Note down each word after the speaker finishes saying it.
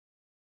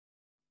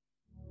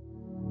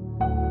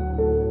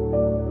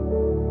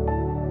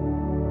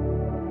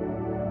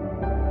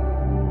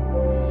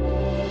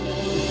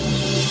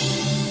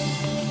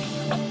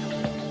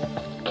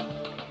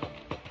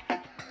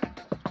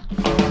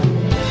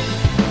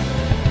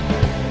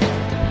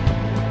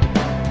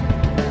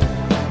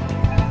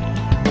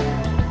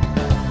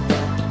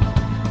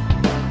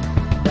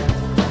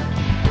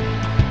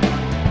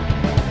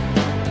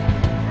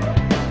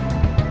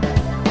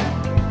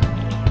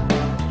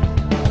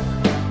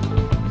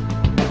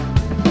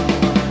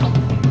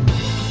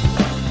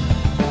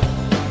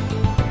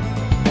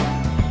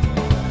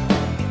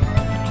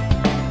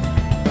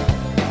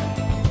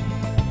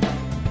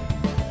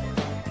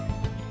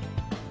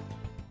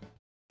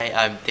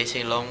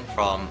Temasek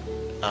from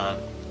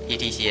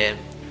ETCM,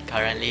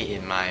 currently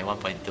in my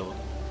 1.2.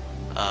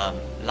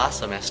 Last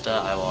semester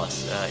I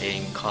was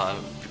in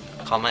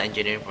Common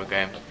Engineering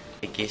program.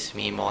 It gives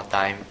me more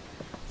time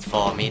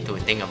for me to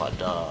think about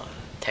the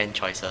 10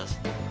 choices.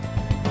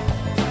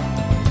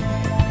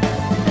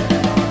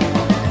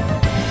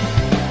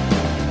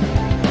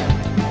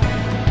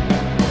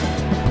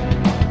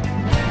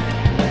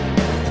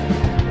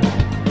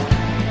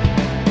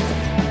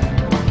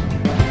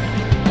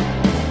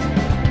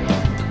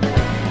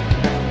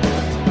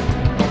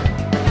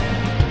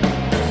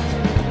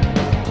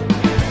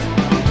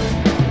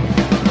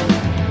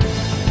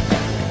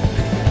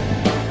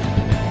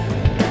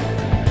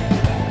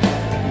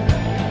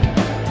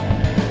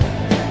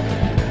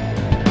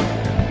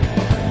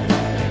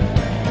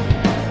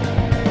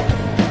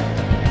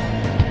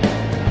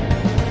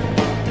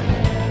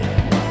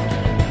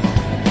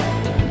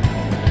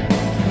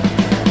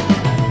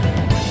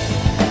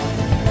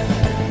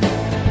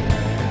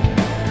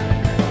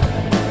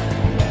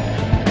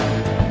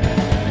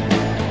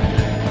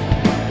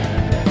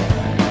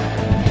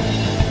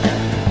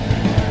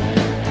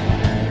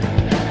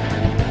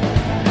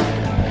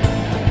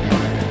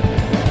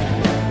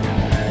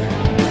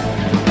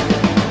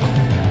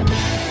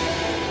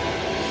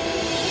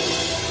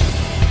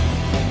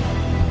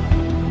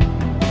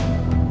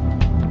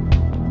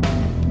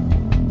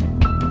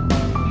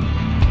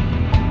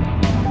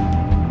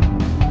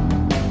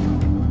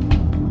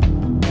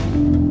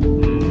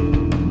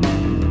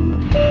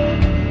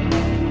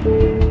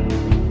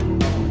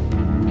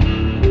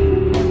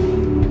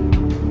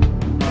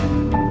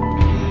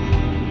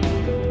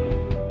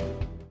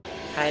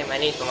 Hi, my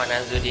name is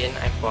Nazuddin.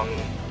 I'm from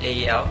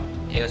AEL,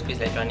 Aerospace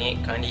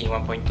Electronic, currently in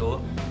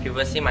 1.2.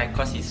 Previously, my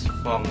course is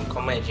from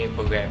Common Engineering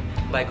program.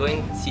 By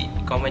going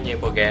to Common Engineering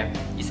program,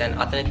 it's an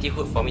alternative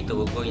route for me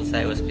to go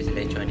inside Aerospace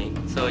Electronic.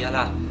 So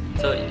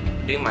so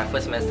during my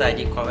first semester, I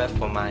did quite well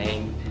for my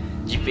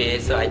GPA,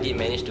 so I did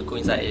manage to go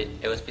inside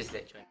Aerospace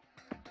Electronic.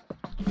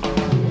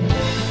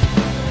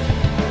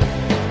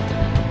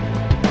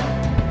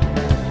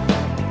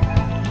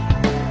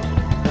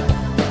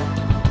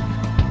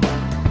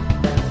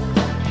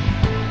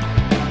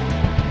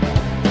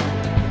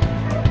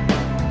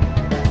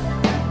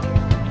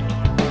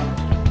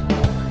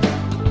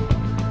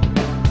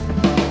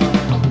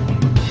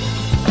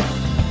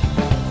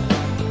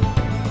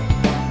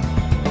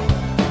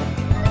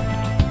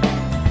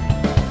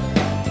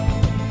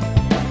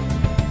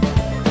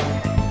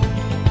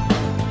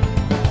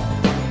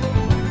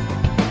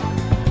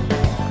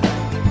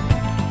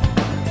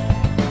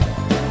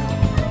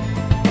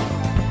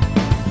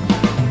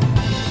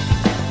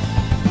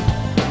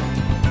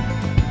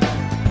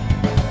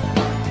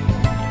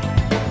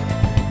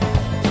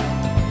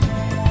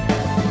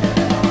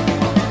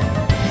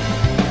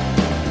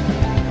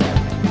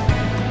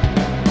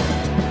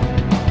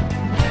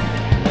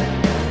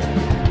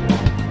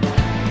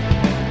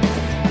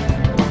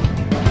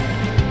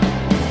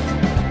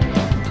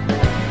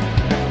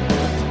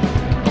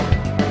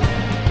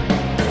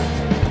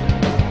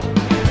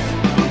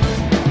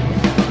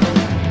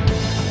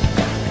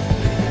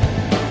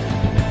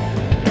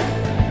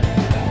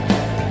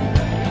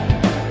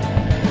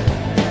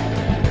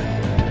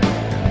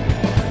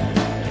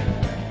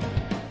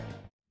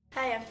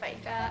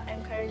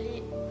 I'm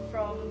currently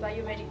from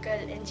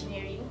Biomedical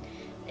Engineering,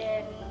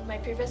 and my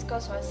previous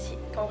course was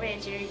Common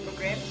Engineering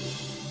program.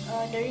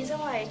 The reason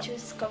why I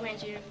choose Common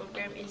Engineering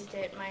program is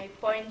that my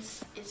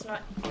points is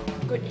not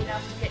good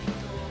enough to get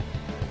into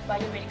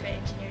Biomedical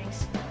Engineering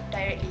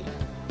directly.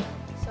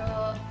 So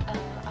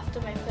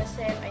after my first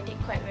sem, I did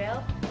quite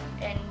well,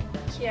 and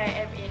here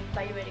I am in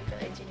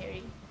Biomedical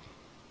Engineering.